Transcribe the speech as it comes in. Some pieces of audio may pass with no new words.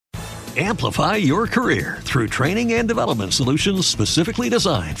Amplify your career through training and development solutions specifically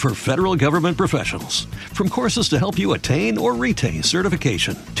designed for federal government professionals. From courses to help you attain or retain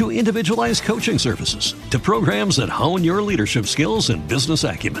certification, to individualized coaching services, to programs that hone your leadership skills and business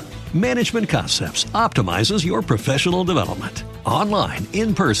acumen, Management Concepts optimizes your professional development. Online,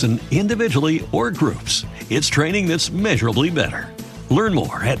 in person, individually, or groups, it's training that's measurably better. Learn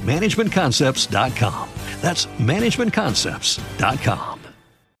more at managementconcepts.com. That's managementconcepts.com.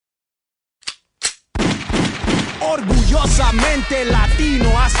 Orgullosamente latino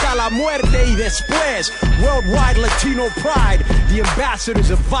hasta la muerte y después. Worldwide Latino pride, the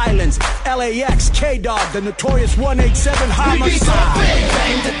ambassadors of violence. LAX, K-Dog, the notorious 187 homicide.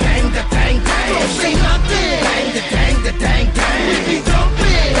 Bang the dang the dang dang. Don't say nothing. Bang the dang the dang dang. We be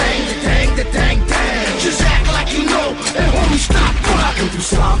dumping. Bang the dang the dang dang. Just act like you know, and homie stop rocking through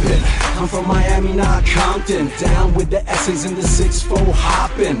stomping. I'm from Miami, not Compton. Down with the S's and the 6-4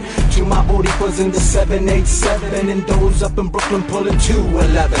 hopping. To my Boricuas in the 787. And those up in Brooklyn pulling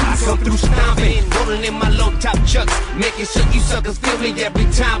 211. I come through stomping, rolling in my low top chucks, making sure you suckers feel me every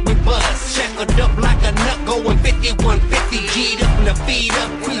time we buzz. Shackled up like a nut, going 5150. G'd up and the feet up,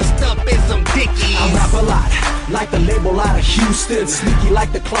 creased up in some dickies. I rap a lot, like the label out of Houston. Sneaky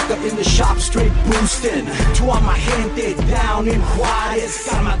like the clucker in the shop, straight boosting. To all my gente down in Juárez.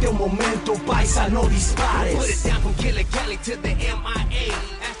 Cálmate un momento, paisa, no dispares. Put it down from Killer Cali to the MIA.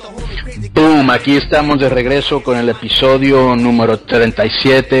 Boom, aquí estamos de regreso con el episodio número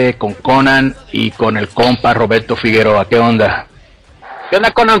 37 con Konnan y con el compa Roberto Figueroa. ¿Qué onda? ¿Qué onda,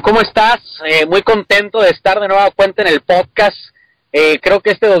 Konnan? ¿Cómo estás? Muy contento de estar de nueva cuenta en el podcast. Creo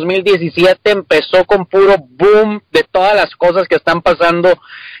que este 2017 empezó con puro boom de todas las cosas que están pasando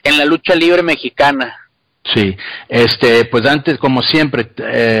en la lucha libre mexicana. Sí, pues antes, como siempre,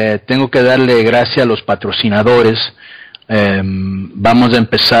 tengo que darle gracias a los patrocinadores. Vamos a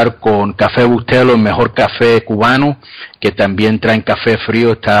empezar con Café Bustelo, el mejor café cubano, que también traen café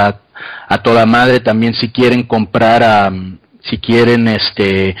frío, está a toda madre. También si quieren comprar, si quieren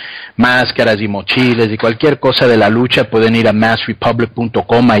máscaras y mochilas y cualquier cosa de la lucha, pueden ir a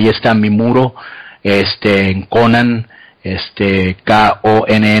massrepublic.com, ahí está mi muro, en Konnan,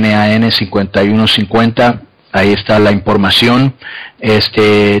 Konnan 5150. Ahí está la información.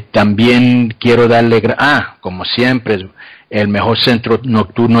 También quiero darle, como siempre, el mejor centro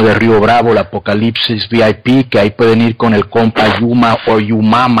nocturno de Río Bravo, el Apocalipsis VIP, que ahí pueden ir con el compa Yuma o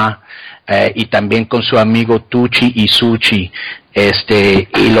Yumama, y también con su amigo Tucci y Suchi.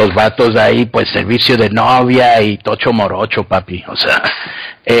 Y los vatos ahí, pues servicio de novia y tocho morocho, papi. O sea,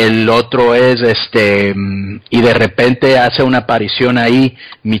 el otro es, y de repente hace una aparición ahí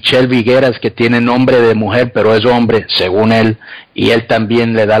Michelle Vigueras, que tiene nombre de mujer, pero es hombre, según él, y él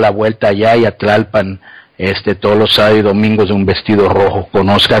también le da la vuelta allá y a Tlalpan, todos los sábados y domingos de un vestido rojo con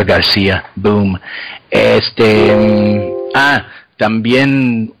Oscar García. Boom.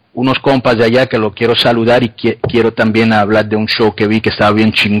 También unos compas de allá que lo quiero saludar, y quiero también hablar de un show que vi que estaba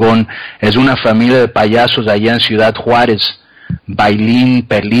bien chingón. Es una familia de payasos allá en Ciudad Juárez, Bailín,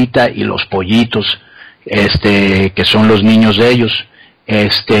 Perlita y los Pollitos, que son los niños de ellos,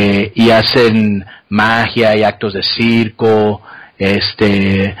 y hacen magia y actos de circo,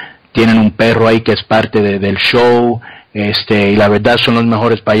 tienen un perro ahí que es parte del show, y la verdad son los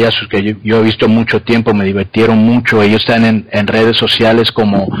mejores payasos que yo he visto mucho tiempo, me divirtieron mucho. Ellos están en redes sociales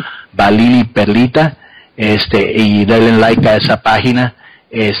como Balín y Perlita, y denle like a esa página,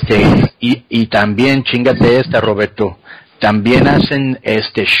 y también, chíngate esta, Roberto, también hacen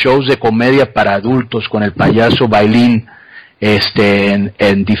shows de comedia para adultos con el payaso Bailín,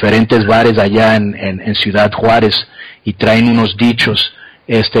 en diferentes bares allá en Ciudad Juárez, y traen unos dichos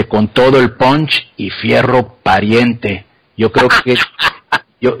con todo el punch y fierro pariente. Yo creo que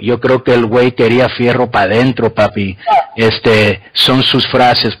yo creo que el güey quería fierro para adentro, papi. Son sus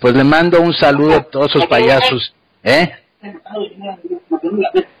frases. Pues le mando un saludo a todos esos payasos.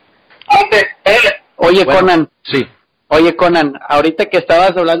 Oye, bueno, Konnan. Sí. Oye, Konnan, ahorita que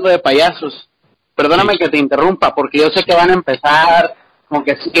estabas hablando de payasos, perdóname que te interrumpa, porque yo sé que van a empezar como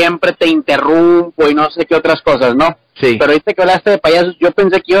que siempre te interrumpo y no sé qué otras cosas, ¿no? Sí. Pero ahorita que hablaste de payasos, yo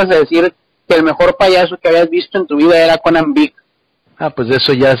pensé que ibas a decir que el mejor payaso que habías visto en tu vida era Konnan Big. Pues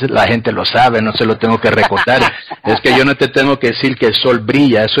eso ya la gente lo sabe, no se lo tengo que recordar. Es que yo no te tengo que decir que el sol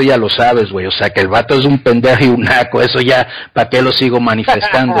brilla, eso ya lo sabes, güey. O sea, que el vato es un pendejo y un naco, eso ya, ¿para qué lo sigo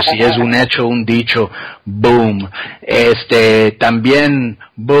manifestando? Si es un hecho, un dicho, boom. También,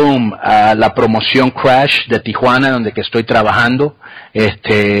 boom, la promoción Crash de Tijuana, donde que estoy trabajando,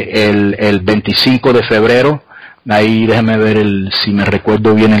 el 25 de febrero. Ahí déjame ver si me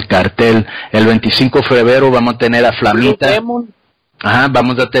recuerdo bien el cartel. El 25 de febrero vamos a tener a Flamita. Ajá,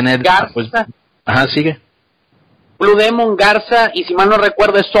 vamos a tener... Garza. Pues, ajá, sigue. Blue Demon, Garza, y si mal no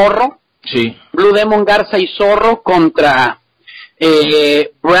recuerdo es Zorro. Sí. Blue Demon, Garza y Zorro contra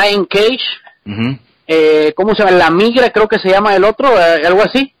Brian Cage. Uh-huh. ¿Cómo se llama? La Migra, creo que se llama el otro, algo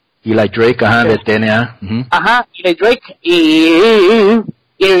así. Eli Drake, ajá, de TNA. Uh-huh. Ajá, Eli Drake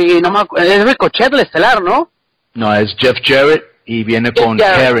y no me acuerdo, es Ricochet el estelar, ¿no? No, es Jeff Jarrett y viene con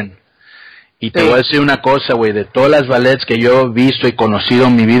Karen. Y te voy a decir una cosa, güey, de todas las ballets que yo he visto y conocido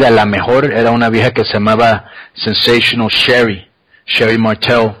en mi vida, la mejor era una vieja que se llamaba Sensational Sherry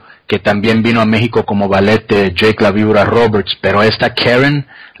Martel, que también vino a México como ballet de Jake la Víbora Roberts, pero esta Karen,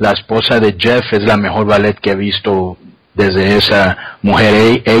 la esposa de Jeff, es la mejor ballet que he visto desde esa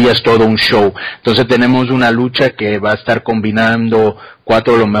mujer. Ella es todo un show. Entonces tenemos una lucha que va a estar combinando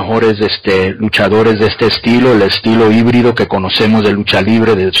 4 de los mejores luchadores de este estilo, el estilo híbrido que conocemos de lucha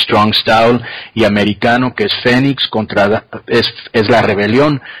libre, de strong style y americano, que es Fénix contra, es la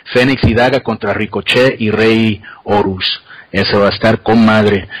rebelión, Fénix y Daga contra Ricochet y Rey Horus. Eso va a estar con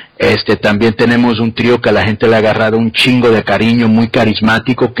madre. También tenemos un trío que a la gente le ha agarrado un chingo de cariño, muy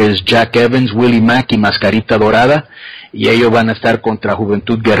carismático, que es Jack Evans, Willie Mack y Mascarita Dorada, y ellos van a estar contra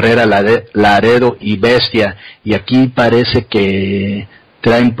Juventud Guerrera, Laredo y Bestia, y aquí parece que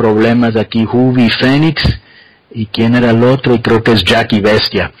traen problemas aquí Juvi y Fénix, y quién era el otro, y creo que es Jack y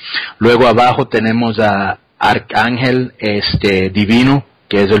Bestia. Luego abajo tenemos a Arcángel Divino,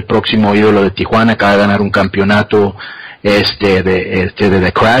 que es el próximo ídolo de Tijuana, acaba de ganar un campeonato de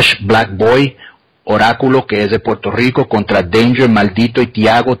The Crash, Black Boy, Oráculo, que es de Puerto Rico, contra Danger, Maldito y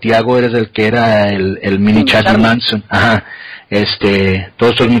Tiago. Tiago eres el que era el mini Charlie Manson. Ajá.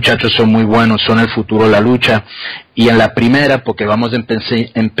 Todos estos muchachos son muy buenos, son el futuro de la lucha. Y en la primera, porque vamos a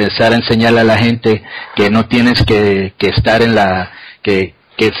empezar a enseñarle a la gente que no tienes que estar en que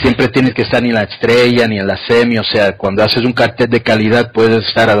siempre tienes que estar ni en la estrella ni en la semi, o sea, cuando haces un cartel de calidad puedes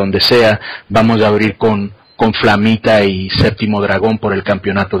estar a donde sea. Vamos a abrir con Flamita y Séptimo Dragón por el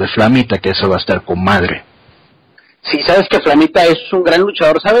campeonato de Flamita, que eso va a estar con madre. Sí, sabes que Flamita es un gran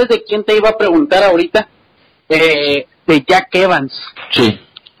luchador. ¿Sabes de quién te iba a preguntar ahorita? De Jack Evans. Sí.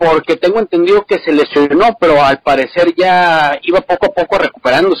 Porque tengo entendido que se lesionó, pero al parecer ya iba poco a poco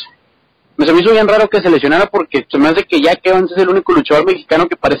recuperándose. Se me hizo bien raro que se lesionara porque se me hace que Jack Evans es el único luchador mexicano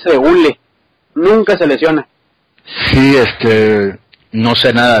que parece de hule. Nunca se lesiona. Sí, no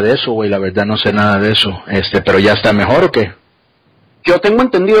sé nada de eso, güey, la verdad no sé nada de eso. Pero ya está mejor o qué? Yo tengo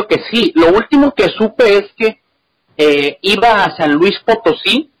entendido que sí. Lo último que supe es que iba a San Luis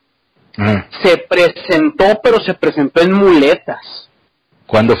Potosí. Ajá. Se presentó, pero se presentó en muletas.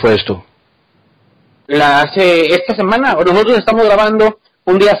 ¿Cuándo fue esto? Esta semana. Nosotros estamos grabando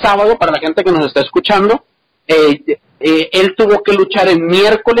un día sábado para la gente que nos está escuchando. Él tuvo que luchar el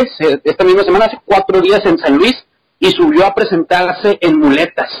miércoles, esta misma semana, hace 4 días en San Luis, y subió a presentarse en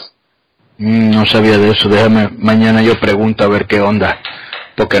muletas. No sabía de eso. Déjame, mañana yo pregunto a ver qué onda,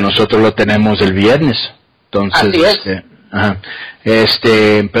 porque nosotros lo tenemos el viernes. Entonces, así es. Ajá.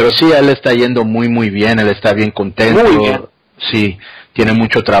 Pero sí, él está yendo muy muy bien, él está bien contento. Muy bien. Sí, tiene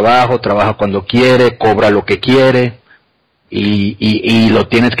mucho trabajo, trabaja cuando quiere, cobra lo que quiere, y lo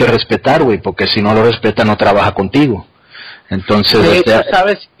tienes que respetar, güey, porque si no lo respeta no trabaja contigo. Entonces, de hecho,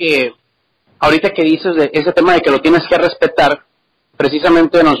 sabes que ahorita que dices de ese tema de que lo tienes que respetar,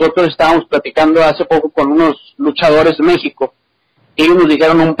 precisamente nosotros estábamos platicando hace poco con unos luchadores de México, y ellos nos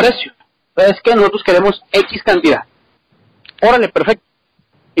dijeron un precio. ¿Sabes qué? Nosotros queremos X cantidad. Órale, perfecto.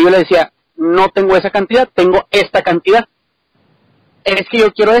 Y yo le decía, no tengo esa cantidad, tengo esta cantidad. Es que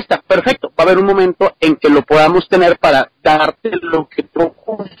yo quiero esta, perfecto. Va a haber un momento en que lo podamos tener para darte lo que tú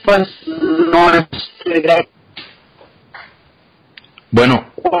ocupas, no es bueno.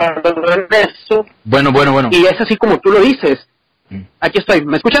 Bueno. Y es así como tú lo dices. Aquí estoy,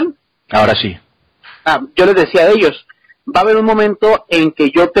 ¿me escuchan? Ahora sí. Yo les decía a ellos, va a haber un momento en que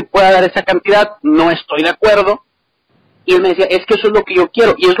yo te pueda dar esa cantidad, no estoy de acuerdo. Y él me decía, es que eso es lo que yo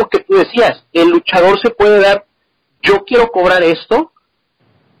quiero. Y es lo que tú decías, el luchador se puede dar, yo quiero cobrar esto,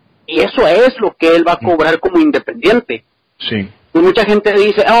 y eso es lo que él va a cobrar como independiente. Sí. Y mucha gente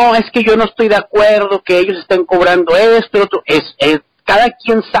dice, es que yo no estoy de acuerdo que ellos estén cobrando esto, otro. Cada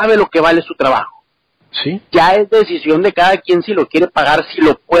quien sabe lo que vale su trabajo. Sí. Ya es decisión de cada quien si lo quiere pagar, si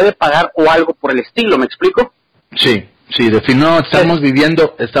lo puede pagar o algo por el estilo, ¿me explico? Sí, estamos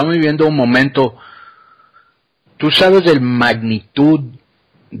viviendo un momento. ¿Tú sabes el magnitud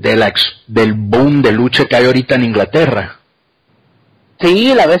del boom de lucha que hay ahorita en Inglaterra?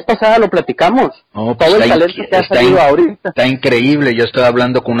 Sí, la vez pasada lo platicamos. Pues todo el talento que ha salido ahorita. Está increíble. Yo estoy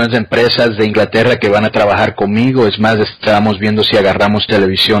hablando con unas empresas de Inglaterra que van a trabajar conmigo. Es más, estábamos viendo si agarramos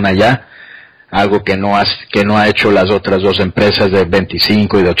televisión allá. algo que no ha hecho las otras dos empresas de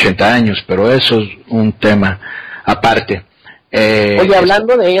 25 y de 80 años, pero eso es un tema aparte. Oye,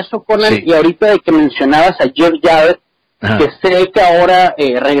 hablando de eso, Konnan, sí. Y ahorita de que mencionabas a Jeff Jarrett, que sé que ahora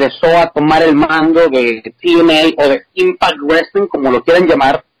regresó a tomar el mando de TNA o de Impact Wrestling, como lo quieran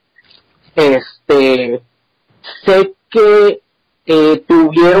llamar, sé que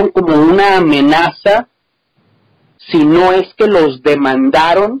tuvieron como una amenaza, si no es que los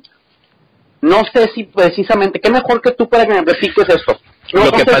demandaron. No sé si precisamente, qué mejor que tú para que me platiques eso. No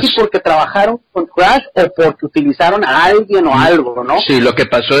sé si porque trabajaron con Crash o porque utilizaron a alguien o algo, ¿no? Sí, lo que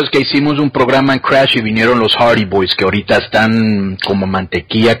pasó es que hicimos un programa en Crash y vinieron los Hardy Boys, que ahorita están como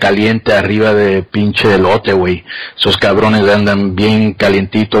mantequilla caliente arriba de pinche elote, güey. Esos cabrones andan bien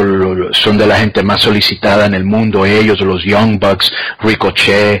calientitos, son de la gente más solicitada en el mundo. Ellos, los Young Bucks,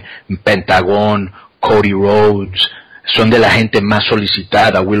 Ricochet, Pentagon, Cody Rhodes, son de la gente más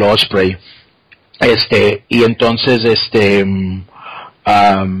solicitada, Will Ospreay. Y entonces,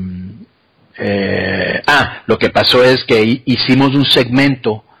 lo que pasó es que hicimos un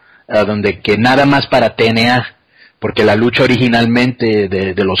segmento donde que nada más para TNA, porque la lucha originalmente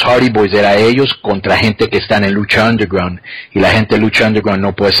de los Hardy Boys era ellos contra gente que está en Lucha Underground, y la gente de Lucha Underground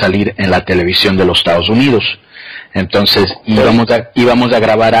no puede salir en la televisión de los Estados Unidos. Entonces íbamos a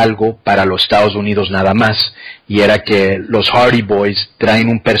grabar algo para los Estados Unidos nada más, y era que los Hardy Boys traen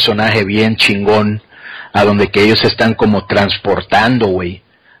un personaje bien chingón a donde que ellos están como transportando, güey,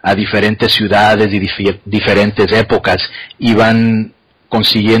 a diferentes ciudades y diferentes épocas, y van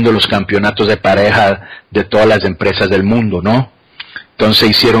consiguiendo los campeonatos de pareja de todas las empresas del mundo, ¿no? Entonces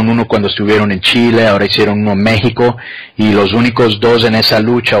hicieron uno cuando estuvieron en Chile, ahora hicieron uno en México, y los únicos dos en esa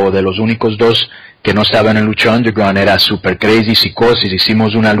lucha, o de los únicos dos que no estaban en Lucha Underground, era Super Crazy Psicosis.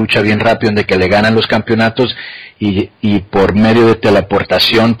 Hicimos una lucha bien rápido donde que le ganan los campeonatos y por medio de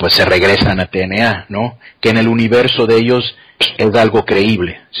teleportación pues se regresan a TNA, ¿no? Que en el universo de ellos es algo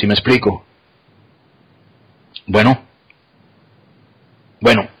creíble, ¿sí me explico? Bueno.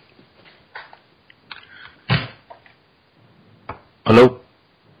 ¿Hello?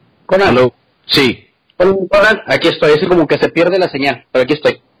 Konnan. ¿Hello? Sí. Konnan, aquí estoy, es como que se pierde la señal, pero aquí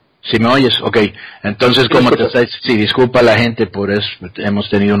estoy. ¿Sí me oyes? Ok. Entonces, ¿cómo te estás? Sí, disculpa a la gente por eso, hemos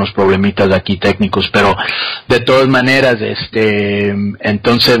tenido unos problemitas aquí técnicos, pero de todas maneras,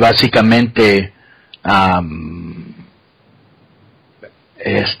 entonces básicamente,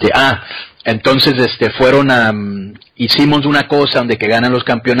 hicimos una cosa donde que ganan los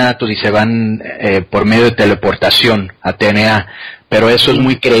campeonatos y se van por medio de teleportación a TNA, pero eso es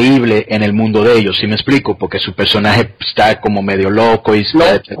muy creíble en el mundo de ellos, ¿sí me explico? Porque su personaje está como medio loco y se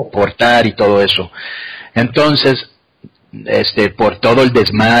puede teleportar y todo eso. Entonces, por todo el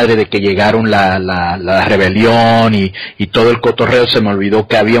desmadre de que llegaron la rebelión y todo el cotorreo, se me olvidó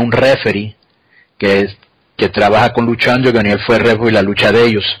que había un referee que trabaja con Lucha Underground, y él fue referee de la lucha de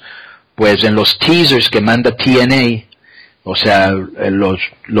ellos. Pues en los teasers que manda TNA, o sea,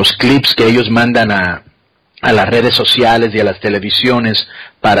 los clips que ellos mandan a las redes sociales y a las televisiones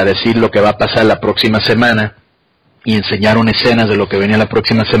para decir lo que va a pasar la próxima semana, y enseñaron escenas de lo que venía la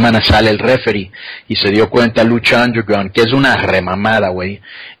próxima semana, sale el referee y se dio cuenta Lucha Underground, que es una remamada, güey,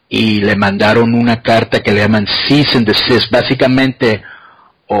 y le mandaron una carta que le llaman cease and desist, básicamente,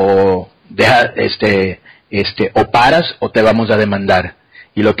 o deja, o paras o te vamos a demandar.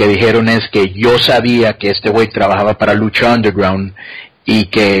 Y lo que dijeron es que yo sabía que este güey trabajaba para Lucha Underground y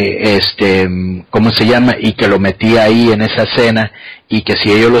que ¿cómo se llama? Y que lo metía ahí en esa escena, y que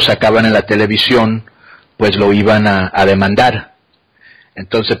si ellos lo sacaban en la televisión pues lo iban a demandar.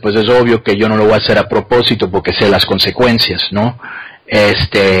 Entonces pues es obvio que yo no lo voy a hacer a propósito porque sé las consecuencias, ¿no?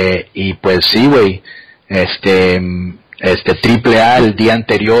 Y pues sí, güey, AAA el día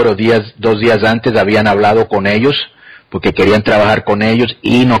anterior o 2 días antes habían hablado con ellos porque querían trabajar con ellos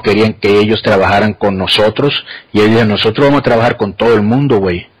y no querían que ellos trabajaran con nosotros, y ellos dijeron, nosotros vamos a trabajar con todo el mundo,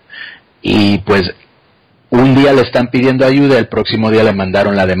 güey. Y pues un día le están pidiendo ayuda, el próximo día le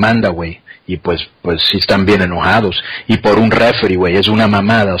mandaron la demanda, güey. Y pues sí están bien enojados. Y por un referee, güey, es una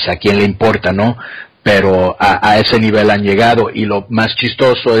mamada, o sea, ¿a quién le importa, no? Pero a ese nivel han llegado, y lo más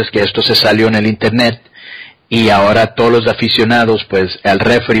chistoso es que esto se salió en el internet, y ahora todos los aficionados, pues, al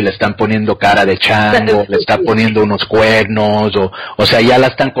referee le están poniendo cara de chango, le están poniendo unos cuernos, o sea, ya la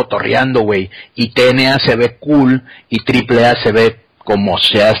están cotorreando, güey. Y TNA se ve cool, y AAA se ve, como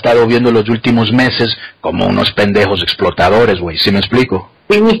se ha estado viendo los últimos meses, como unos pendejos explotadores, güey. ¿Sí me explico?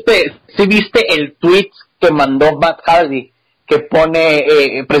 ¿Sí viste el tweet que mandó Matt Hardy? Que pone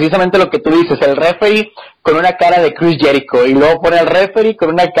precisamente lo que tú dices, el referee con una cara de Chris Jericho, y luego pone al referee con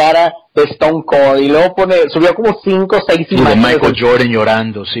una cara de Stone Cold, y luego subió como 5 o 6 imágenes. Y de Michael Jordan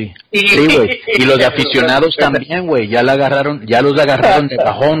llorando, sí. Sí, güey. Y los aficionados también, güey, ya los agarraron de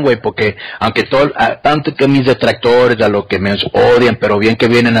cajón, güey, porque aunque tanto que mis detractores, a lo que me odian, pero bien que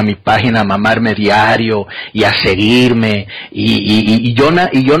vienen a mi página a mamarme diario y a seguirme, y yo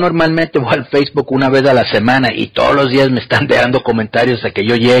normalmente voy al Facebook una vez a la semana y todos los días me están dejando comentarios a que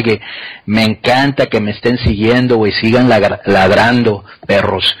yo llegue. Me encanta que me estén siguiendo, güey, sigan ladrando,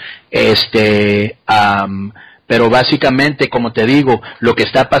 perros. Pero básicamente, como te digo, lo que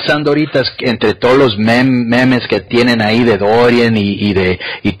está pasando ahorita es que entre todos los memes que tienen ahí de Dorian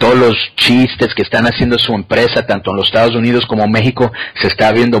y todos los chistes que están haciendo su empresa, tanto en los Estados Unidos como en México, se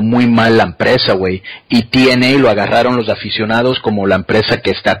está viendo muy mal la empresa, güey. Y TNA lo agarraron los aficionados como la empresa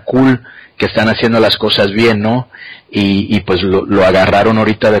que está cool, que están haciendo las cosas bien, ¿no? Y pues lo agarraron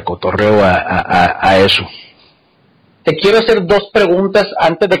ahorita de cotorreo a eso. Te quiero hacer 2 preguntas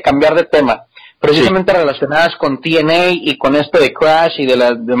antes de cambiar de tema, precisamente relacionadas con TNA y con esto de Crash y de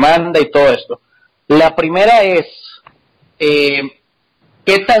la demanda y todo esto. La primera es,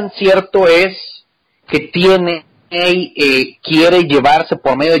 ¿qué tan cierto es que TNA quiere llevarse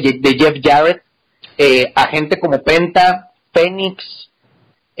por medio de Jeff Jarrett a gente como Penta, Fénix,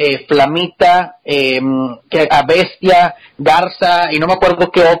 Flamita, a Bestia, Garza y no me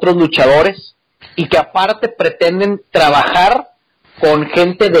acuerdo qué otros luchadores? Y que aparte pretenden trabajar con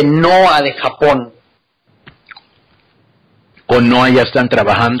gente de Noah de Japón. Con Noah ya están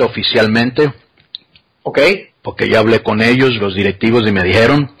trabajando oficialmente. Ok. Porque ya hablé con ellos, los directivos, y me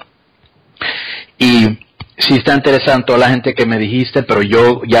dijeron. Y sí está interesante toda la gente que me dijiste, pero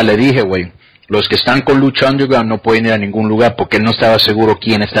yo ya le dije, güey, los que están con Lucha Underground no pueden ir a ningún lugar porque no estaba seguro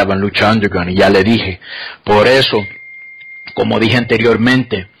quién estaba en Lucha Underground, y ya le dije. Por eso, como dije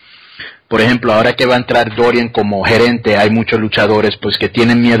anteriormente, por ejemplo, ahora que va a entrar Dorian como gerente, hay muchos luchadores pues que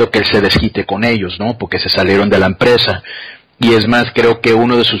tienen miedo que él se desquite con ellos, ¿no? Porque se salieron de la empresa. Y es más, creo que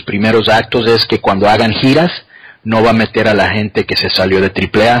uno de sus primeros actos es que cuando hagan giras, no va a meter a la gente que se salió de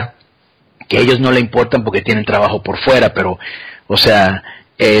AAA. Que a ellos no le importan porque tienen trabajo por fuera, pero, o sea,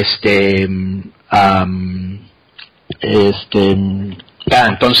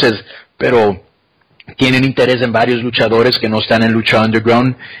 entonces, pero tienen interés en varios luchadores que no están en Lucha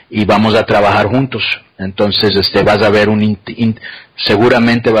Underground y vamos a trabajar juntos. Entonces, vas a ver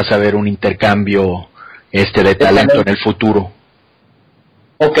seguramente vas a ver un intercambio de talento en el futuro.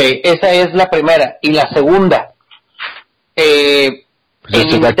 Ok, esa es la primera. Y la segunda, pues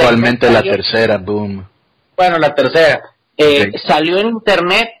esta es actualmente la tercera, boom. Bueno, la tercera. Okay. Salió en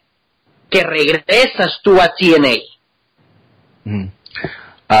internet que regresas tú a TNA.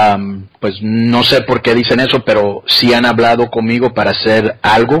 Pues no sé por qué dicen eso, pero sí han hablado conmigo para hacer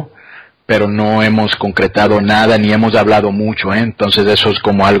algo, pero no hemos concretado nada, ni hemos hablado mucho, Entonces eso es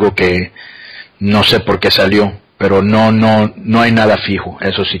como algo que no sé por qué salió, pero no hay nada fijo,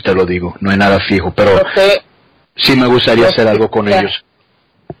 eso sí te lo digo, no hay nada fijo, pero sí me gustaría hacer algo con ellos.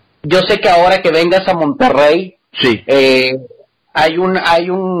 Yo sé que ahora que vengas a Monterrey, sí, hay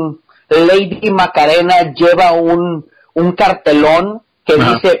un Lady Macarena lleva un cartelón que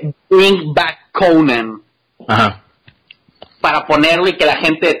dice Bring Back Konnan. Ajá. Para ponerlo y que la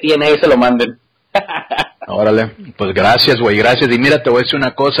gente de TNA se lo manden. Órale, pues gracias, güey, gracias. Y mira, te voy a decir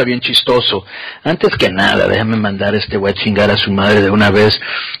una cosa bien chistoso. Antes que nada, déjame mandar güey a chingar a su madre de una vez.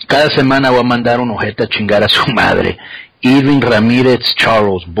 Cada semana voy a mandar un ojete a chingar a su madre. Irving Ramírez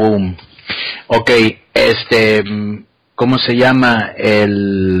Charles, boom. Ok, ¿cómo se llama?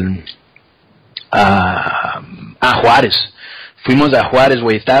 Juárez. Fuimos a Juárez,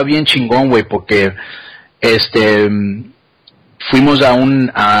 güey, estaba bien chingón, güey, porque, fuimos a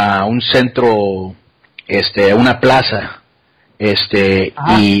un centro, una plaza,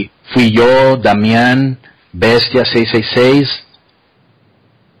 y fui yo, Damián, Bestia 666,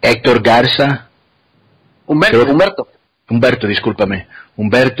 Héctor Garza, Humberto, discúlpame,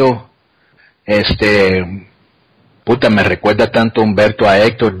 puta, me recuerda tanto Humberto a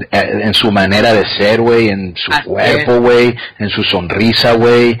Héctor, en su manera de ser, güey, en su cuerpo, güey, en su sonrisa,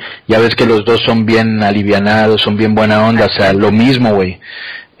 güey. Ya ves que los dos son bien alivianados, son bien buena onda, o sea, lo mismo, güey.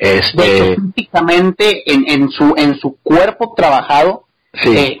 De hecho, físicamente, en su cuerpo trabajado,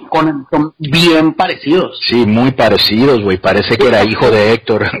 sí, son bien parecidos. Sí, muy parecidos, güey, parece que era hijo de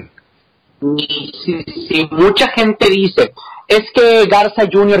Héctor. Sí, mucha gente dice, es que Garza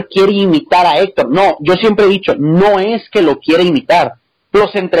Jr. quiere imitar a Héctor. No, yo siempre he dicho, no es que lo quiere imitar.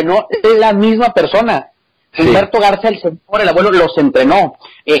 Los entrenó la misma persona. Sí. Humberto Garza, el señor, el abuelo, los entrenó.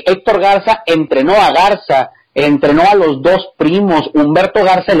 Héctor Garza entrenó a Garza entrenó a los dos primos, Humberto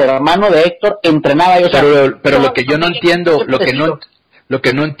Garza, el hermano de Héctor, entrenaba yo. Pero lo que yo no entiendo, lo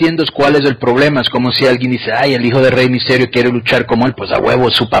que no entiendo es cuál es el problema. Es como si alguien dice, ay, el hijo de Rey Misterio quiere luchar como él. Pues a huevo,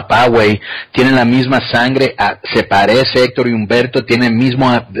 es su papá, güey. Tienen la misma sangre, se parece Héctor y Humberto, tienen mismo,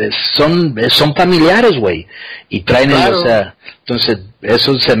 son familiares, güey. Y traen, claro. O sea, entonces,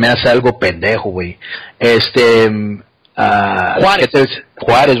 eso se me hace algo pendejo, güey.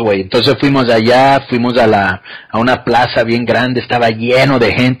 Juárez, güey. Entonces fuimos allá, a una plaza bien grande, estaba lleno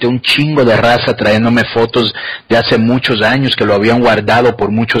de gente, un chingo de raza trayéndome fotos de hace muchos años, que lo habían guardado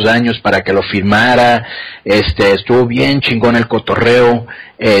por muchos años para que lo firmara. Estuvo bien chingón el cotorreo,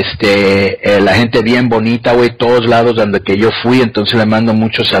 la gente bien bonita, güey, todos lados donde que yo fui. Entonces le mando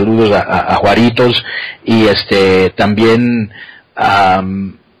muchos saludos a Juaritos, y también,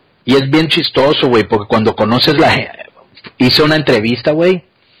 y es bien chistoso, güey, porque cuando conoces hice una entrevista, güey,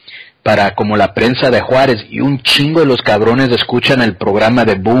 para como la prensa de Juárez, y un chingo de los cabrones escuchan el programa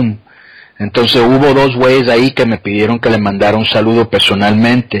de Boom. Entonces hubo dos güeyes ahí que me pidieron que le mandara un saludo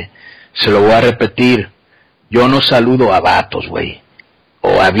personalmente. Se lo voy a repetir. Yo no saludo a vatos, güey,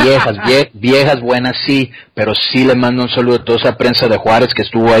 o a viejas, viejas buenas sí, pero sí le mando un saludo a toda esa prensa de Juárez que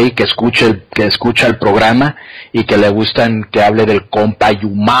estuvo ahí, que escucha el programa y que le gustan que hable del compa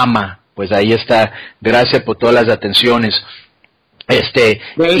Yumama. Pues ahí está, gracias por todas las atenciones.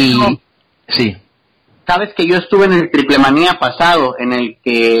 Sí. Sabes que yo estuve en el Triple Manía pasado, en el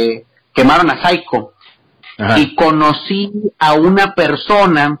que quemaron a Psycho. Ajá. Y conocí a una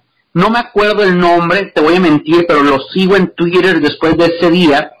persona, no me acuerdo el nombre, te voy a mentir, pero lo sigo en Twitter después de ese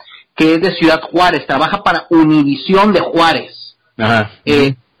día, que es de Ciudad Juárez, trabaja para Univisión de Juárez. Ajá.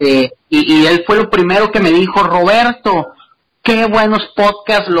 Y él fue lo primero que me dijo, Roberto, qué buenos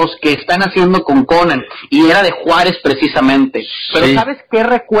podcasts los que están haciendo con Konnan, y era de Juárez precisamente. Pero sí. ¿Sabes qué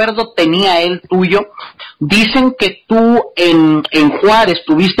recuerdo tenía él tuyo? Dicen que tú en Juárez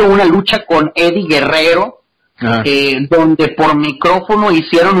tuviste una lucha con Eddie Guerrero, donde por micrófono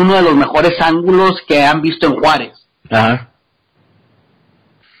hicieron uno de los mejores ángulos que han visto en Juárez. Ajá.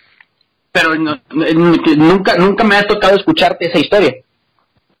 Pero nunca me ha tocado escucharte esa historia.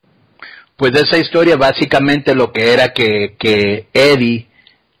 Pues de esa historia básicamente lo que era que Eddie,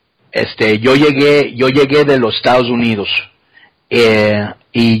 yo llegué de los Estados Unidos,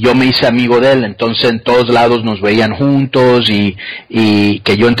 y yo me hice amigo de él. Entonces en todos lados nos veían juntos, y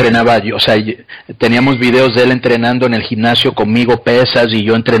que yo entrenaba, teníamos videos de él entrenando en el gimnasio conmigo pesas, y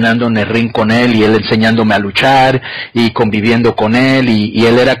yo entrenando en el ring con él, y él enseñándome a luchar y conviviendo con él, y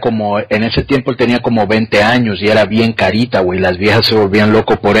él era como, en ese tiempo él tenía como 20 años y era bien carita, güey, las viejas se volvían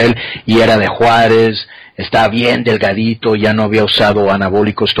locos por él, y era de Juárez, estaba bien delgadito, ya no había usado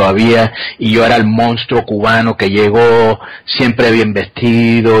anabólicos todavía, y yo era el monstruo cubano que llegó siempre bien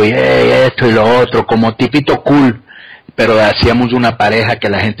vestido, y esto y lo otro, como tipito cool, pero hacíamos una pareja que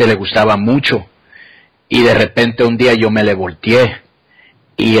a la gente le gustaba mucho. Y de repente un día yo me le volteé,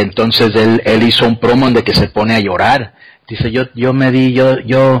 y entonces él hizo un promo donde que se pone a llorar. Dice, yo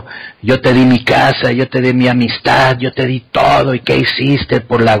te di mi casa, yo te di mi amistad, yo te di todo, ¿y qué hiciste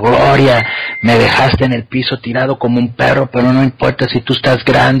por la gloria? Me dejaste en el piso tirado como un perro, pero no importa si tú estás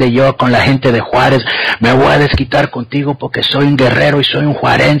grande, yo con la gente de Juárez me voy a desquitar contigo porque soy un guerrero y soy un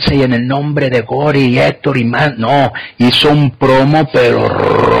juarense, y en el nombre de Gori y Héctor y más. No, hizo un promo pero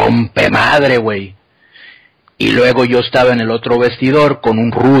rompe madre, güey. Y luego yo estaba en el otro vestidor con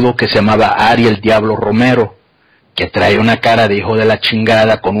un rudo que se llamaba Ari el Diablo Romero, que trae una cara de hijo de la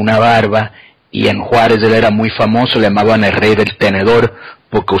chingada con una barba, y en Juárez él era muy famoso, le llamaban el rey del tenedor,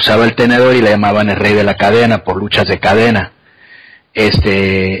 porque usaba el tenedor, y le llamaban el rey de la cadena, por luchas de cadena.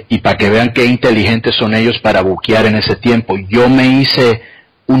 Y para que vean qué inteligentes son ellos para buquear en ese tiempo, yo me hice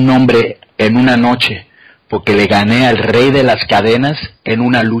un nombre en una noche, porque le gané al rey de las cadenas en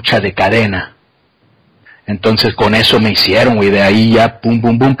una lucha de cadena. Entonces con eso me hicieron, y de ahí ya pum,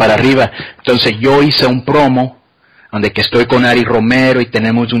 pum, pum, para arriba. Entonces yo hice un promo donde que estoy con Ari Romero y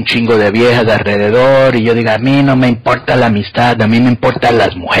tenemos un chingo de viejas alrededor, y yo digo, a mí no me importa la amistad, a mí me importan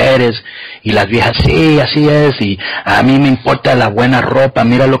las mujeres, y las viejas, sí, así es, y a mí me importa la buena ropa,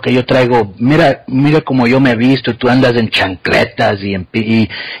 mira lo que yo traigo, mira como yo me he visto, tú andas en chancletas y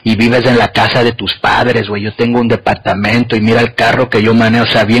vives en la casa de tus padres, güey, yo tengo un departamento, y mira el carro que yo manejo, o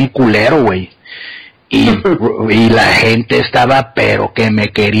sea, bien culero, güey. Y la gente estaba, pero que me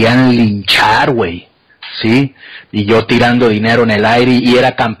querían linchar, güey. Sí, y yo tirando dinero en el aire, y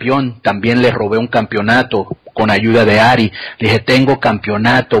era campeón, también le robé un campeonato con ayuda de Ari. Le dije, tengo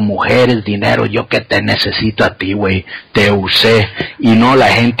campeonato, mujeres, dinero, yo que te necesito a ti, güey, te usé. Y no, la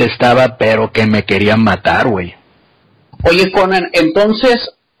gente estaba, pero que me querían matar, güey. Oye, Konnan, entonces,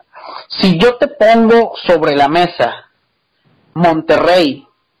 Si yo te pongo sobre la mesa Monterrey,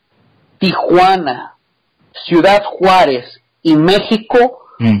 Tijuana, Ciudad Juárez y México,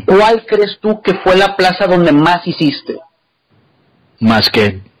 ¿cuál crees tú que fue la plaza donde más hiciste? Más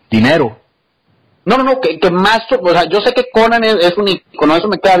que dinero. No, que más, o sea, yo sé que Konnan es un icono, eso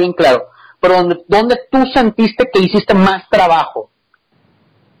me queda bien claro, pero ¿dónde tú sentiste que hiciste más trabajo?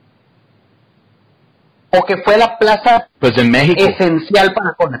 ¿O que fue la plaza pues en México esencial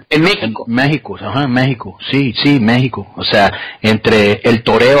para Konnan? En México. México, sí, México. O sea, entre el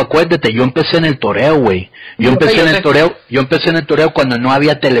toreo, acuérdate, yo empecé en el toreo, güey. Yo empecé en el toreo cuando no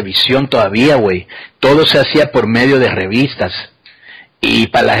había televisión todavía, güey. Todo se hacía por medio de revistas. Y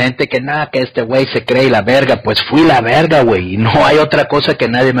para la gente que que este güey se cree la verga, pues fui la verga, güey. Y no hay otra cosa que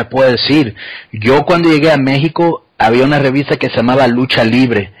nadie me puede decir. Yo cuando llegué a México, había una revista que se llamaba Lucha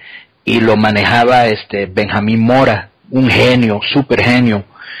Libre. Y lo manejaba Benjamín Mora, un genio, súper genio.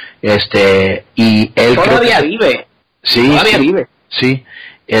 Y él todavía vive. Sí, todavía vive. Sí.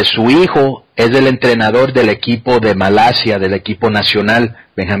 Su hijo es el entrenador del equipo de Malasia, del equipo nacional,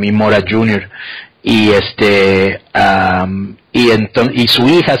 Benjamín Mora Jr. Y y su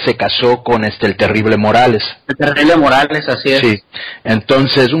hija se casó con el Terrible Morales. El Terrible Morales, así es. Sí.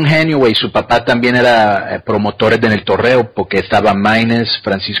 Entonces, un genio, güey. Su papá también era promotor en el torneo, porque estaba Maines,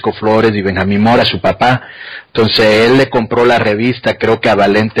 Francisco Flores y Benjamín Mora, su papá. Entonces, él le compró la revista, creo que a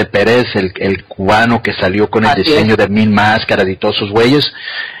Valente Pérez, el cubano que salió con el diseño de 1000 máscaras y todos esos güeyes.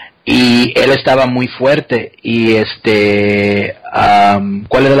 Y él estaba muy fuerte. Y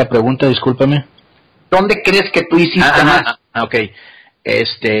 ¿cuál era la pregunta? Discúlpame. ¿Dónde crees que tú hiciste más? Ok.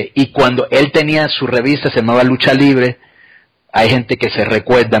 Y cuando él tenía su revista, se llamaba Lucha Libre, hay gente que se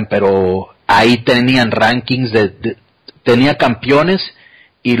recuerdan, pero ahí tenían rankings tenía campeones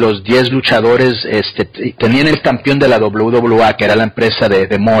y los 10 luchadores, tenían el campeón de la WWA, que era la empresa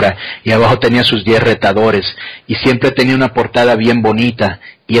de Mora, y abajo tenía sus 10 retadores, y siempre tenía una portada bien bonita,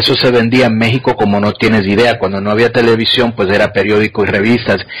 y eso se vendía en México como no tienes idea. Cuando no había televisión, pues era periódico y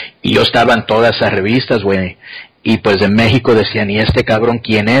revistas, y yo estaba en todas esas revistas, güey, y pues en México decían, ¿y este cabrón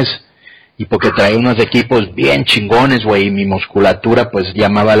quién es? Y porque traía unos equipos bien chingones, güey, y mi musculatura pues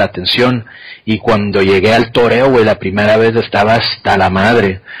llamaba la atención. Y cuando llegué al toreo, güey, la primera vez estaba hasta la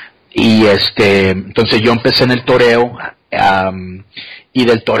madre. Y entonces yo empecé en el toreo, y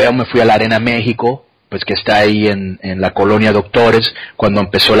del toreo me fui a la Arena México, pues que está ahí en la colonia Doctores, cuando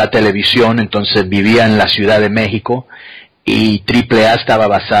empezó la televisión. Entonces vivía en la Ciudad de México, y AAA estaba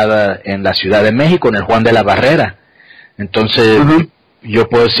basada en la Ciudad de México, en el Juan de la Barrera. Entonces, yo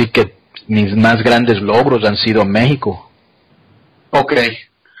puedo decir que mis más grandes logros han sido en México. Ok.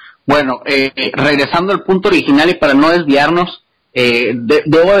 Bueno, regresando al punto original y para no desviarnos,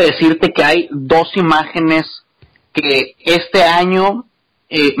 debo decirte que hay 2 imágenes que este año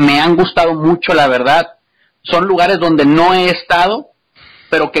me han gustado mucho, la verdad. Son lugares donde no he estado,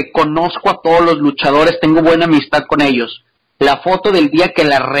 pero que conozco a todos los luchadores, tengo buena amistad con ellos. La foto del día que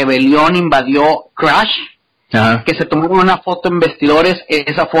la rebelión invadió Crash, que se tomaron una foto en vestidores,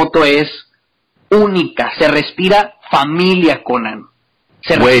 esa foto es única, se respira familia, Konnan.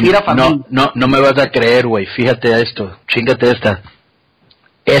 Se respira familia. No me vas a creer, güey, fíjate esto, chíngate esta.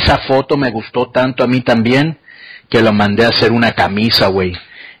 Esa foto me gustó tanto a mí también, que lo mandé a hacer una camisa, güey.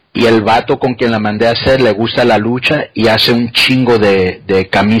 Y el vato con quien la mandé a hacer le gusta la lucha y hace un chingo de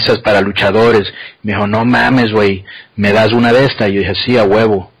camisas para luchadores. Me dijo, no mames, güey, ¿me das una de estas? Y yo dije, sí, a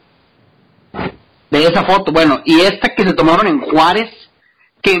huevo. De esa foto, bueno, y esta que se tomaron en Juárez,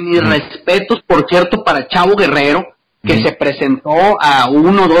 que mis respetos, por cierto, para Chavo Guerrero, que se presentó a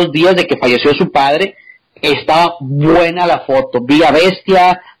 1 o 2 días de que falleció su padre. Estaba buena la foto. Vi a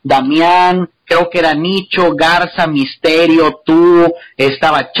Bestia, Damián, creo que era Nicho, Garza, Misterio, tú,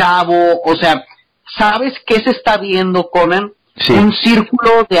 estaba Chavo. O sea, ¿sabes qué se está viendo, Konnan? Sí. Un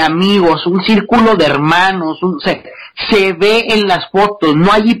círculo de amigos, un círculo de hermanos, se ve en las fotos,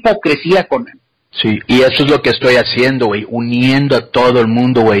 no hay hipocresía, Konnan. Sí, y eso es lo que estoy haciendo, güey, uniendo a todo el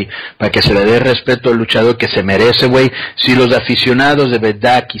mundo, güey, para que se le dé respeto al luchador que se merece, güey. Si los aficionados de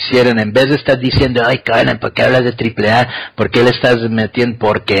verdad quisieran, en vez de estar diciendo, ay, Konnan, ¿por qué hablas de AAA? ¿Por qué le estás metiendo?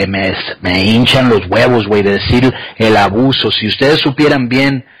 Porque me hinchan los huevos, güey, de decir el abuso. Si ustedes supieran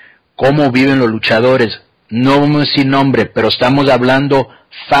bien cómo viven los luchadores, no vamos a decir nombre, pero estamos hablando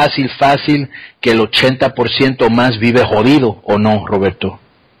fácil, que el 80% más vive jodido, ¿o no, Roberto?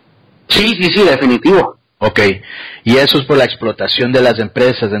 Sí, definitivo. Ok, y eso es por la explotación de las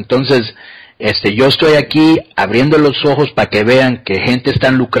empresas. Entonces, yo estoy aquí abriendo los ojos para que vean que gente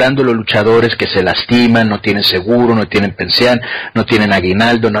están lucrando los luchadores, que se lastiman, no tienen seguro, no tienen pensión, no tienen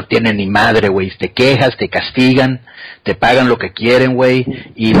aguinaldo, no tienen ni madre, güey. Te quejas, te castigan, te pagan lo que quieren, güey,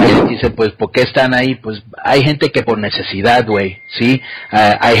 y les dicen, pues, ¿por qué están ahí? Pues hay gente que por necesidad, güey, ¿sí?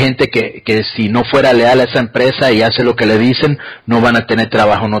 Hay gente que si no fuera leal a esa empresa y hace lo que le dicen, no van a tener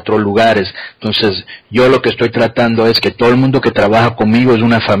trabajo en otros lugares. Entonces, yo lo que estoy tratando es que todo el mundo que trabaja conmigo es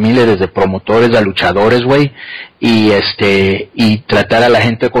una familia, desde promotores a luchadores, güey, y tratar a la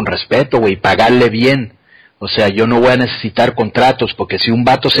gente con respeto, güey, pagarle bien. O sea, yo no voy a necesitar contratos, porque si un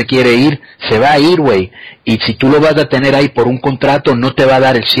vato se quiere ir, se va a ir, güey. Y si tú lo vas a tener ahí por un contrato, no te va a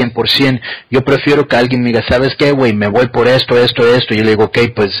dar el 100%. Yo prefiero que alguien me diga, ¿sabes qué, güey? Me voy por esto. Y yo le digo, ok,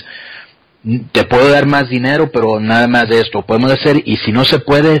 pues, te puedo dar más dinero, pero nada más de esto podemos hacer. Y si no se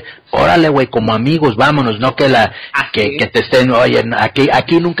puede, órale, güey, como amigos, vámonos. No que que te estén, oye,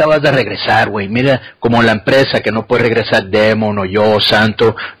 aquí nunca vas a regresar, güey. Mira, como la empresa que no puede regresar, Demon o yo,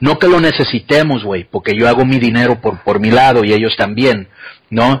 Santo. No que lo necesitemos, güey, porque yo hago mi dinero por mi lado y ellos también,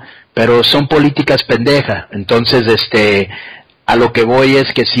 ¿no? Pero son políticas pendejas. Entonces, a lo que voy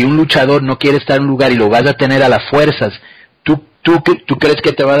es que si un luchador no quiere estar en un lugar y lo vas a tener a las fuerzas, ¿Tú crees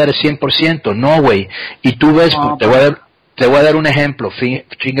que te va a dar el 100%? No, güey. Y tú ves, no, te voy a dar un ejemplo,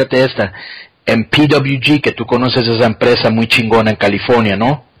 chíngate esta. En PWG, que tú conoces esa empresa muy chingona en California,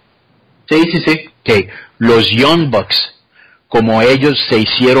 ¿no? Sí. Okay. Los Young Bucks, como ellos se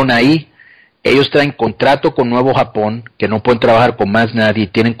hicieron ahí, ellos traen contrato con Nuevo Japón, que no pueden trabajar con más nadie,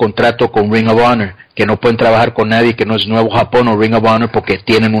 tienen contrato con Ring of Honor, que no pueden trabajar con nadie que no es Nuevo Japón o Ring of Honor, porque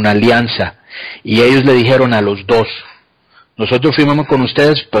tienen una alianza. Y ellos le dijeron a los dos, nosotros firmamos con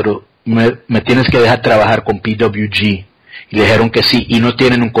ustedes, pero me tienes que dejar trabajar con PWG. Y le dijeron que sí, y no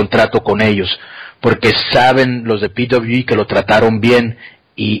tienen un contrato con ellos, porque saben los de PWG que lo trataron bien,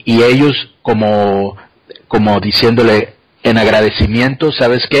 y ellos como diciéndole en agradecimiento,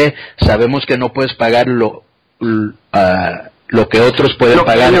 ¿sabes qué? Sabemos que no puedes pagar lo que otros pueden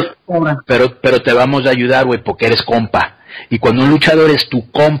pagar, pero te vamos a ayudar, güey, porque eres compa. Y cuando un luchador es tu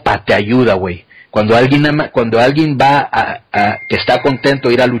compa, te ayuda, güey. Cuando alguien va que está contento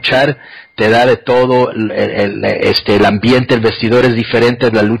a ir a luchar, te da de todo, el ambiente, el vestidor es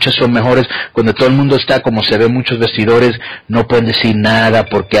diferente, las luchas son mejores. Cuando todo el mundo está, como se ve en muchos vestidores, no pueden decir nada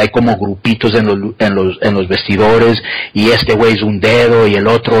porque hay como grupitos en los vestidores, y este güey es un dedo y el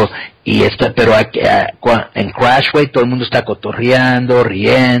otro, pero en Crash, güey, todo el mundo está cotorreando,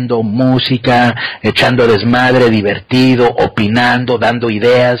 riendo, música, echando desmadre, divertido, opinando, dando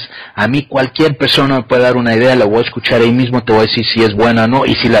ideas. A mí cualquier persona me puede dar una idea, la voy a escuchar ahí mismo, te voy a decir si es buena o no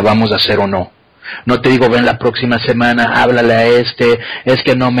y si la vamos a hacer o no. No te digo, ven la próxima semana, háblale a es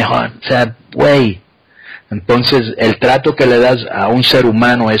que no mejor, o sea, güey. Entonces, el trato que le das a un ser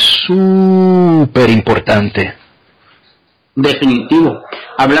humano es súper importante. Definitivo.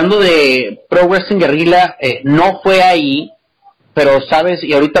 Hablando de Pro Wrestling Guerrilla, no fue ahí, pero sabes,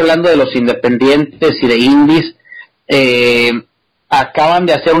 y ahorita hablando de los independientes y de indies, acaban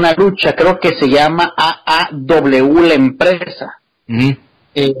de hacer una lucha, creo que se llama AAW la empresa,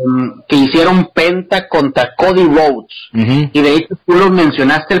 que hicieron Penta contra Cody Rhodes, y de hecho tú lo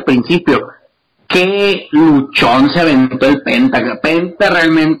mencionaste al principio, qué luchón se aventó el Penta. Penta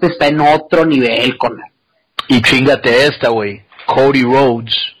realmente está en otro nivel con él. Y chíngate esta, güey. Cody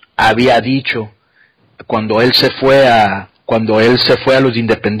Rhodes había dicho, cuando él se fue a los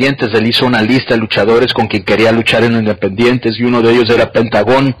independientes, él hizo una lista de luchadores con quien quería luchar en los independientes, y uno de ellos era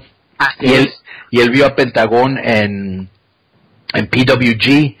Pentagón. Y él vio a Pentagón en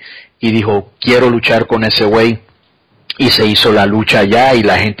PWG y dijo, quiero luchar con ese güey. Y se hizo la lucha allá y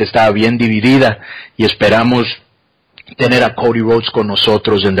la gente estaba bien dividida, y esperamos tener a Cody Rhodes con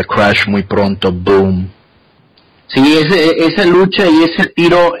nosotros en The Crash muy pronto. Boom. Sí, esa lucha y ese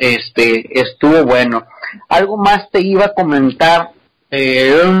tiro estuvo bueno. Algo más te iba a comentar,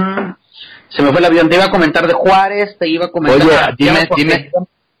 se me fue el avión, te iba a comentar de Juárez, te iba a comentar... Oye, dime.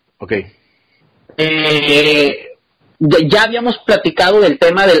 Ok. Ya habíamos platicado del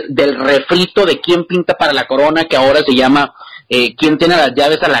tema del refrito de quién pinta para la corona, que ahora se llama quién tiene las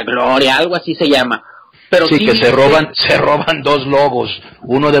llaves a la gloria, algo así se llama. Pero sí, que se roban dos logos,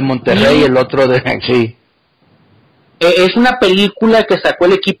 uno de Monterrey y el otro de... Sí. Es una película que sacó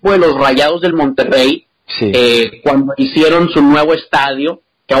el equipo de los Rayados del Monterrey, sí, cuando hicieron su nuevo estadio,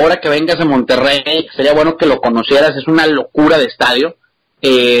 que ahora que vengas a Monterrey sería bueno que lo conocieras, es una locura de estadio,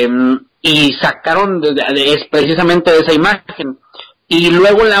 y sacaron es precisamente de esa imagen. Y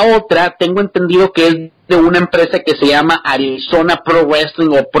luego la otra, tengo entendido que es de una empresa que se llama Arizona Pro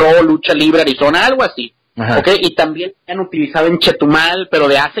Wrestling o Pro Lucha Libre Arizona, algo así. ¿ok? Y también han utilizado en Chetumal, pero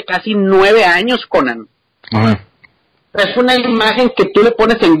de hace casi 9 años, Konnan. Es una imagen que tú le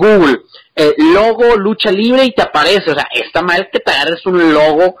pones en Google, logo lucha libre, y te aparece. O sea, está mal que te agarres un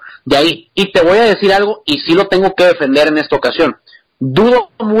logo de ahí. Y te voy a decir algo, y sí lo tengo que defender en esta ocasión. Dudo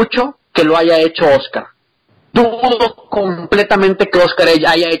mucho que lo haya hecho Oscar. Dudo completamente que Oscar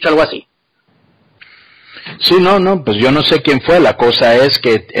haya hecho algo así. Sí, no, pues yo no sé quién fue. La cosa es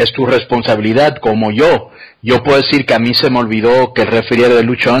que es tu responsabilidad, como yo. Yo puedo decir que a mí se me olvidó que el referido de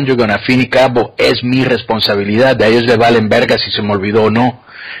Lucha Underground, a fin y cabo, es mi responsabilidad. A ellos le valen verga si se me olvidó o no.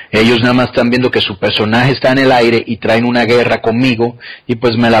 Ellos nada más están viendo que su personaje está en el aire y traen una guerra conmigo, y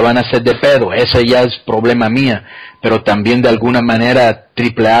pues me la van a hacer de pedo. Ese ya es problema mía. Pero también de alguna manera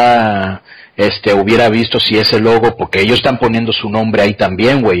AAA hubiera visto si ese logo, porque ellos están poniendo su nombre ahí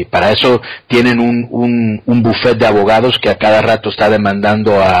también, güey. Para eso tienen un buffet de abogados que a cada rato está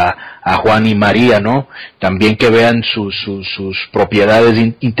demandando a Juan y María, ¿no? También que vean sus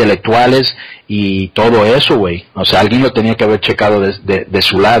propiedades intelectuales y todo eso, güey. O sea, alguien lo tenía que haber checado de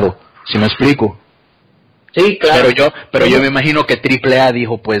su lado. ¿Sí me explico? Sí, claro. Pero yo me imagino que AAA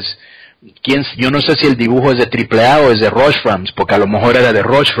dijo, pues, yo no sé si el dibujo es de AAA o es de Roshrams, porque a lo mejor era de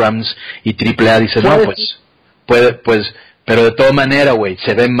Roshrams y AAA dice, no, pues, pero de todas maneras, güey,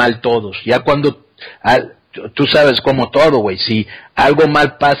 se ven mal todos. Ya cuando, tú sabes como todo, güey, si algo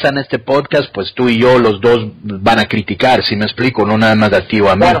mal pasa en este podcast, pues tú y yo, los dos, van a criticar, si me explico, no nada más de ti o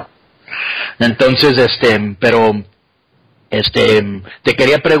a mí. Claro. Entonces, te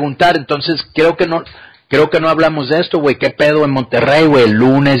quería preguntar, entonces, creo que no hablamos de esto, güey. ¿Qué pedo en Monterrey, güey? El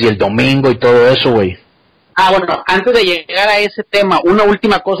lunes y el domingo y todo eso, güey. Bueno, antes de llegar a ese tema, una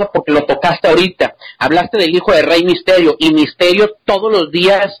última cosa, porque lo tocaste ahorita. Hablaste del hijo de Rey Misterio, y Misterio todos los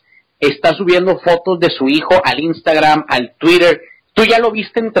días está subiendo fotos de su hijo al Instagram, al Twitter. ¿Tú ya lo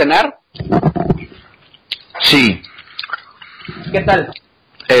viste entrenar? Sí. ¿Qué tal?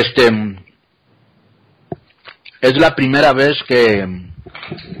 Es la primera vez que...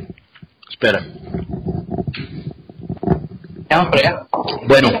 Espera.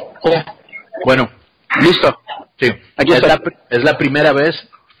 Bueno. Listo. Sí. Aquí es la primera vez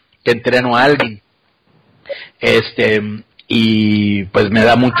que entreno a alguien. Y pues me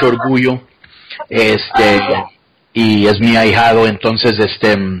da mucho orgullo. Y es mi ahijado, entonces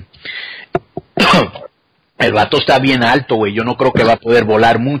el vato está bien alto, güey. Yo no creo que va a poder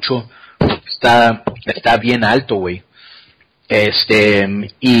volar mucho. Está bien alto, güey.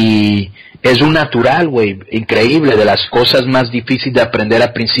 Y es un natural, güey, increíble, de las cosas más difíciles de aprender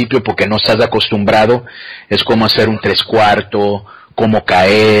al principio porque no estás acostumbrado, es como hacer un 3/4, cómo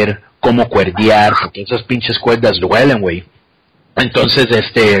caer, cómo cuerdear, porque esas pinches cuerdas duelen, güey. Entonces,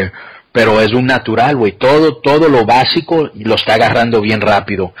 pero es un natural, güey, todo lo básico lo está agarrando bien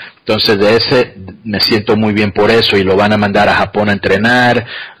rápido. Entonces de ese me siento muy bien por eso, y lo van a mandar a Japón a entrenar,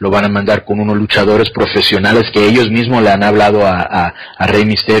 lo van a mandar con unos luchadores profesionales que ellos mismos le han hablado a Rey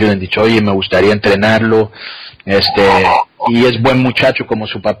Misterio, le han dicho, oye, me gustaría entrenarlo, y es buen muchacho como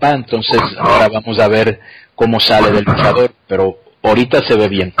su papá. Entonces ahora vamos a ver cómo sale del luchador, pero ahorita se ve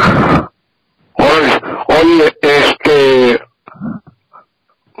bien. Oye,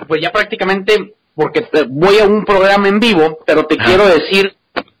 pues ya prácticamente, porque voy a un programa en vivo, pero te quiero decir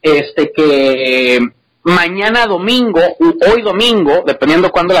que mañana domingo, hoy domingo,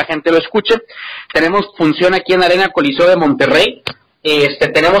 dependiendo cuándo la gente lo escuche, tenemos función aquí en Arena Coliseo de Monterrey.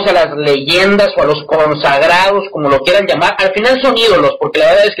 Tenemos a las leyendas o a los consagrados, como lo quieran llamar. Al final son ídolos, porque la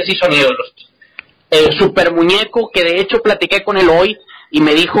verdad es que sí son ídolos. Super Muñeco, que de hecho platiqué con él hoy, y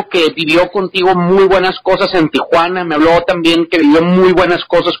me dijo que vivió contigo muy buenas cosas en Tijuana. Me habló también que vivió muy buenas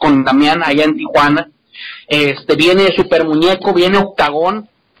cosas con Damián allá en Tijuana. Viene Super Muñeco, viene Octagón,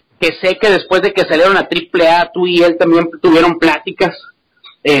 que sé que después de que salieron a AAA, tú y él también tuvieron pláticas.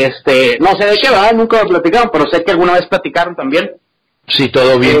 No sé de qué, ¿verdad? Nunca lo platicaron, pero sé que alguna vez platicaron también. Sí,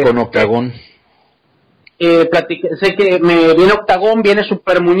 todo bien con Octagón. Sé que viene Octagón, viene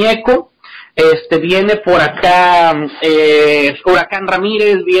Super Muñeco, viene por acá Huracán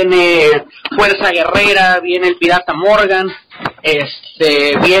Ramírez, viene Fuerza Guerrera, viene el Pirata Morgan,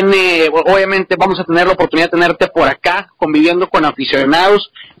 viene, obviamente vamos a tener la oportunidad de tenerte por acá conviviendo con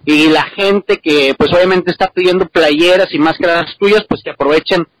aficionados y la gente que pues obviamente está pidiendo playeras y máscaras tuyas, pues que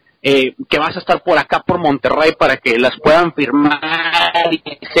aprovechen que vas a estar por acá por Monterrey para que las puedan firmar. Y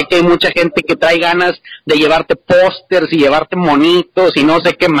sé que hay mucha gente que trae ganas de llevarte pósters y llevarte monitos y no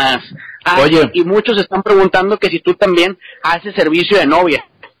sé qué más. Oye, y muchos están preguntando que si tú también haces servicio de novia.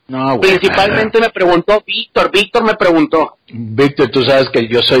 No, güey. Principalmente me preguntó Víctor me preguntó. Víctor, tú sabes que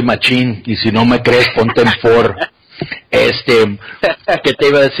yo soy machín, y si no me crees, ponte en for. ¿Qué te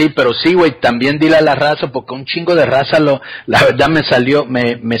iba a decir? Pero sí, güey, también dile a la raza, porque un chingo de raza la verdad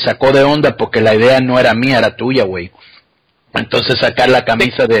me sacó de onda, porque la idea no era mía, era tuya, güey. Entonces sacar la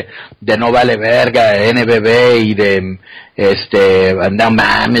camisa de no vale verga, NBB y de no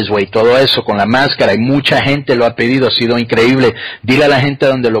mames, güey, todo eso con la máscara, y mucha gente lo ha pedido, ha sido increíble. Dile a la gente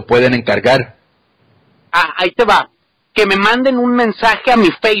donde lo pueden encargar. Ahí te va, que me manden un mensaje a mi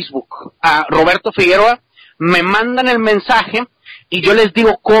Facebook, a Roberto Figueroa, me mandan el mensaje y yo les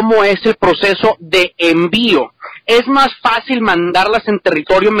digo cómo es el proceso de envío. Es más fácil mandarlas en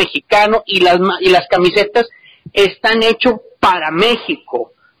territorio mexicano, y las camisetas están hechas para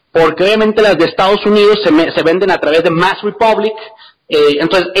México, porque obviamente las de Estados Unidos se venden a través de Mass Republic,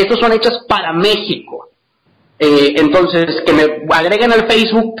 entonces estas son hechas para México. Entonces que me agreguen al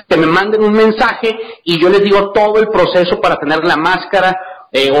Facebook, que me manden un mensaje y yo les digo todo el proceso para tener la máscara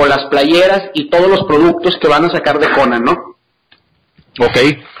o las playeras y todos los productos que van a sacar de Konnan, ¿no? Ok,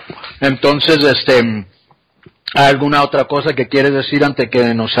 entonces ¿alguna otra cosa que quieres decir antes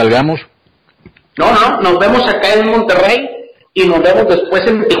que nos salgamos? No, nos vemos acá en Monterrey y nos vemos después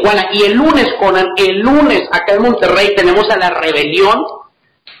en Tijuana. Y el lunes, Konnan, acá en Monterrey tenemos a La Rebelión,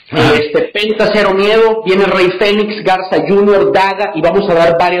 Penta Cero Miedo, viene Rey Fénix, Garza Junior, Daga, y vamos a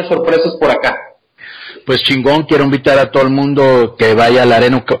dar varias sorpresas por acá. Pues chingón, quiero invitar a todo el mundo que vaya a la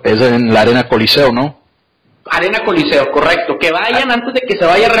arena, es en la Arena Coliseo, ¿no? Arena Coliseo, correcto, que vayan antes de que se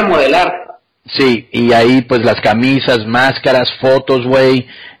vaya a remodelar. Sí, y ahí pues las camisas, máscaras, fotos, güey,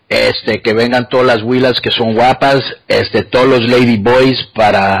 que vengan todas las huilas que son guapas, todos los lady boys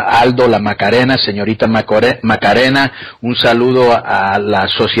para Aldo, la Macarena, señorita Macarena, un saludo a la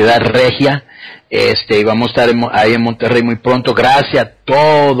sociedad regia, y vamos a estar ahí en Monterrey muy pronto, gracias a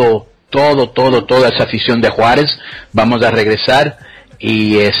toda esa afición de Juárez, vamos a regresar,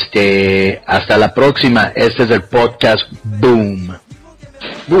 y hasta la próxima, este es el podcast Boom.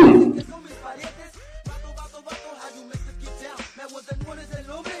 Boom.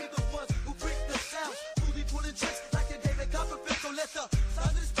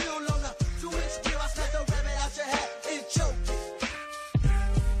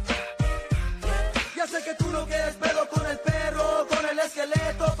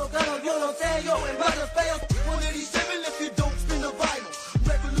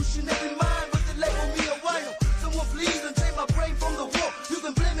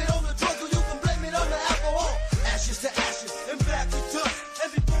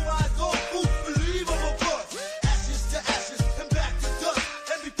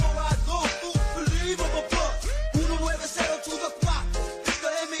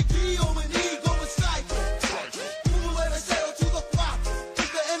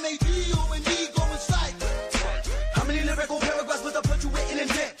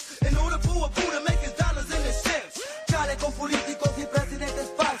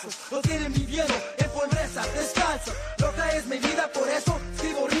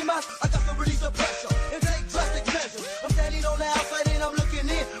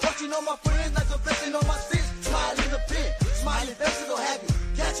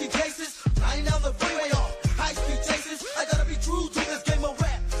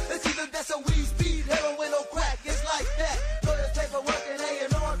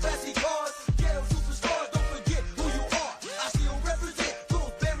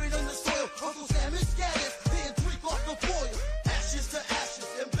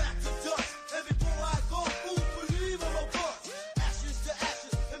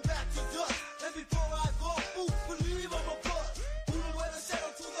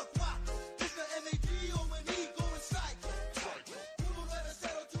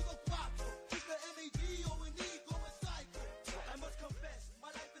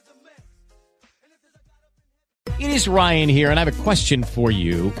 It is Ryan here, and I have a question for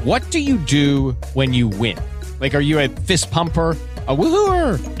you. What do you do when you win? Like, are you a fist pumper, a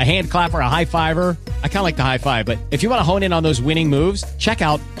woohooer, a hand clapper, a high fiver? I kind of like the high five, but if you want to hone in on those winning moves, check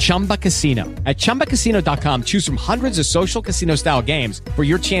out Chumba Casino. At ChumbaCasino.com, choose from hundreds of social casino-style games for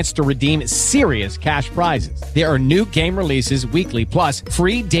your chance to redeem serious cash prizes. There are new game releases weekly, plus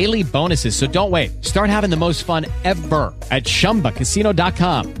free daily bonuses, so don't wait. Start having the most fun ever at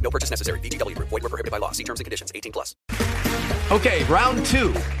ChumbaCasino.com. No purchase necessary. VGW. Void where prohibited by law. See terms and conditions. 18 plus. Okay, round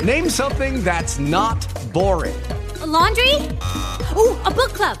two. Name something that's not boring. A laundry? Ooh, a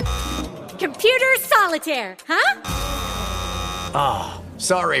book club. Computer solitaire, huh? Ah,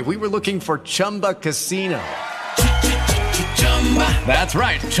 sorry, we were looking for Chumba Casino. That's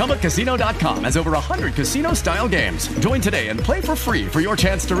right, ChumbaCasino.com has over 100 casino-style games. Join today and play for free for your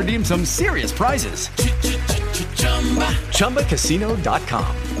chance to redeem some serious prizes.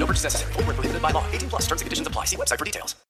 ChumbaCasino.com. No purchase necessary. Void where prohibited by law. 18 plus terms and conditions apply. See website for details.